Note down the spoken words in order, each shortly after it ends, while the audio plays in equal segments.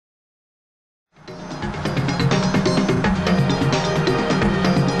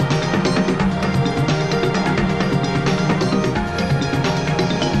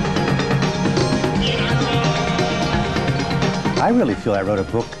really feel I wrote a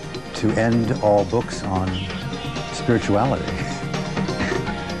book to end all books on spirituality.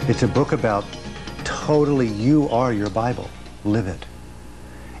 It's a book about totally, you are your Bible. Live it.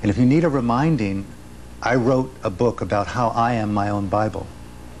 And if you need a reminding, I wrote a book about how I am my own Bible.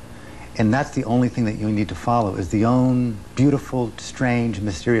 And that's the only thing that you need to follow, is the own beautiful, strange,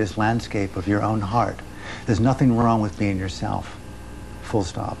 mysterious landscape of your own heart. There's nothing wrong with being yourself. Full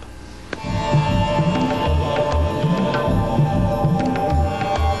stop.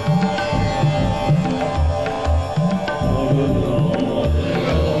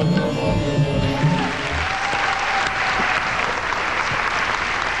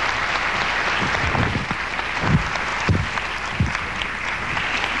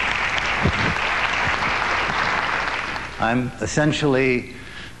 I'm essentially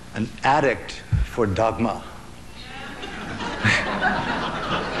an addict for dogma.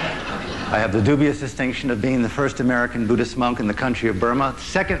 I have the dubious distinction of being the first American Buddhist monk in the country of Burma,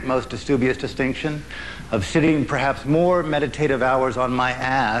 second most dubious distinction of sitting perhaps more meditative hours on my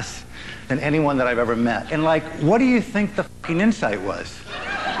ass than anyone that I've ever met. And like, what do you think the fucking insight was?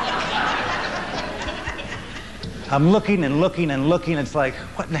 I'm looking and looking and looking. It's like,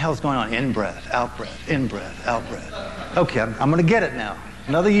 what in the hell's going on? In-breath, out-breath, in-breath, out-breath. Okay, I'm going to get it now.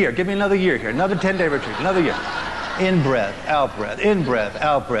 Another year. Give me another year here. Another 10-day retreat. Another year. In-breath, out-breath, in-breath,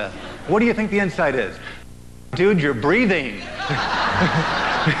 out-breath. What do you think the insight is? Dude, you're breathing.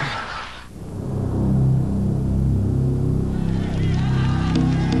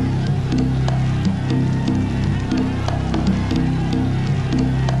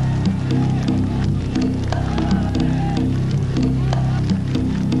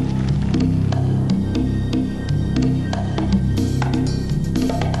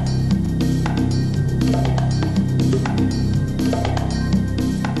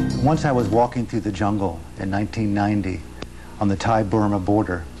 Once I was walking through the jungle in 1990 on the Thai-Burma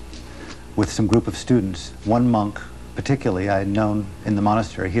border with some group of students. One monk, particularly, I had known in the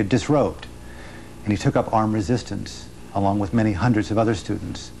monastery. He had disrobed, and he took up armed resistance along with many hundreds of other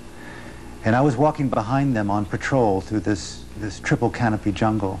students. And I was walking behind them on patrol through this triple canopy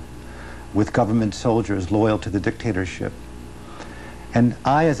jungle with government soldiers loyal to the dictatorship. And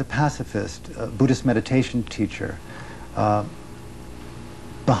I, as a pacifist, a Buddhist meditation teacher,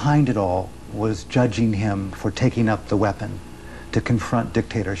 behind it all was judging him for taking up the weapon to confront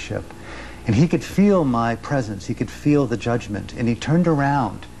dictatorship. And he could feel my presence, he could feel the judgment, and he turned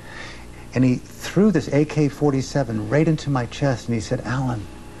around and he threw this AK-47 right into my chest and he said, "Alan,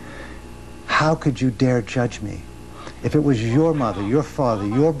 how could you dare judge me? If it was your mother, your father,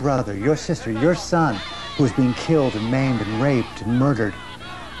 your brother, your sister, your son who was being killed and maimed and raped and murdered,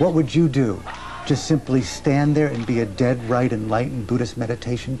 what would you do? Just simply stand there and be a dead right enlightened Buddhist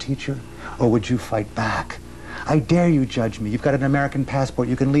meditation teacher? Or would you fight back? I dare you judge me. You've got an American passport.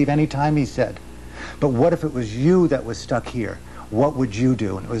 You can leave any time," he said. "But what if it was you that was stuck here? What would you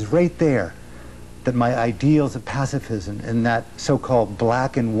do?" And it was right there that my ideals of pacifism and that so-called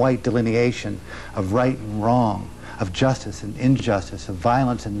black and white delineation of right and wrong, of justice and injustice, of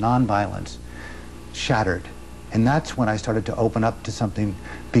violence and nonviolence shattered. And that's when I started to open up to something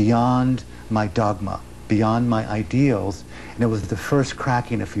beyond my dogma, beyond my ideals, and it was the first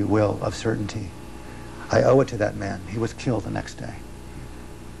cracking, if you will, of certainty. I owe it to that man. He was killed the next day.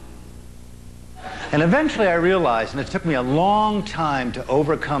 And eventually I realized, and it took me a long time to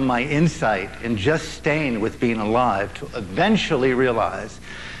overcome my insight in just staying with being alive, to eventually realize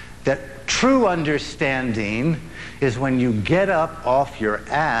that true understanding is when you get up off your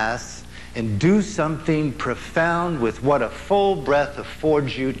ass and do something profound with what a full breath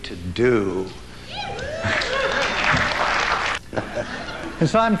affords you to do. And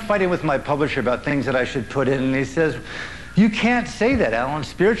so I'm fighting with my publisher about things that I should put in, and he says, "You can't say that, Alan.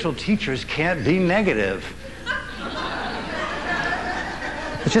 Spiritual teachers can't be negative."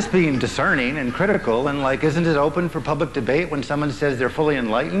 It's just being discerning and critical, and like, isn't it open for public debate when someone says they're fully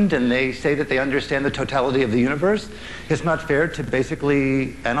enlightened and they say that they understand the totality of the universe? It's not fair to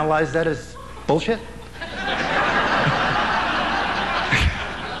basically analyze that as bullshit?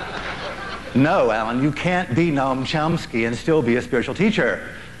 No, Alan, you can't be Noam Chomsky and still be a spiritual teacher.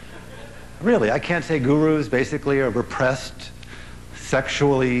 Really, I can't say gurus basically are repressed,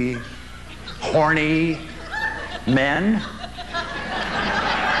 sexually horny men.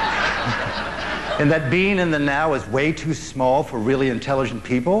 And that being in the now is way too small for really intelligent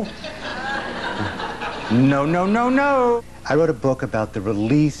people? No, no, no, no. I wrote a book about the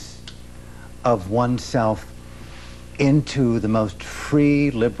release of oneself into the most free,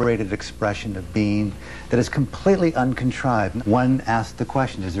 liberated expression of being that is completely uncontrived. One asks the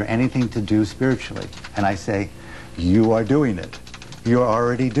question, is there anything to do spiritually? And I say, you are doing it. You're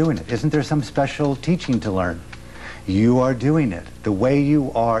already doing it. Isn't there some special teaching to learn? You are doing it. The way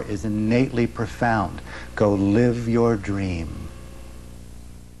you are is innately profound. Go live your dream.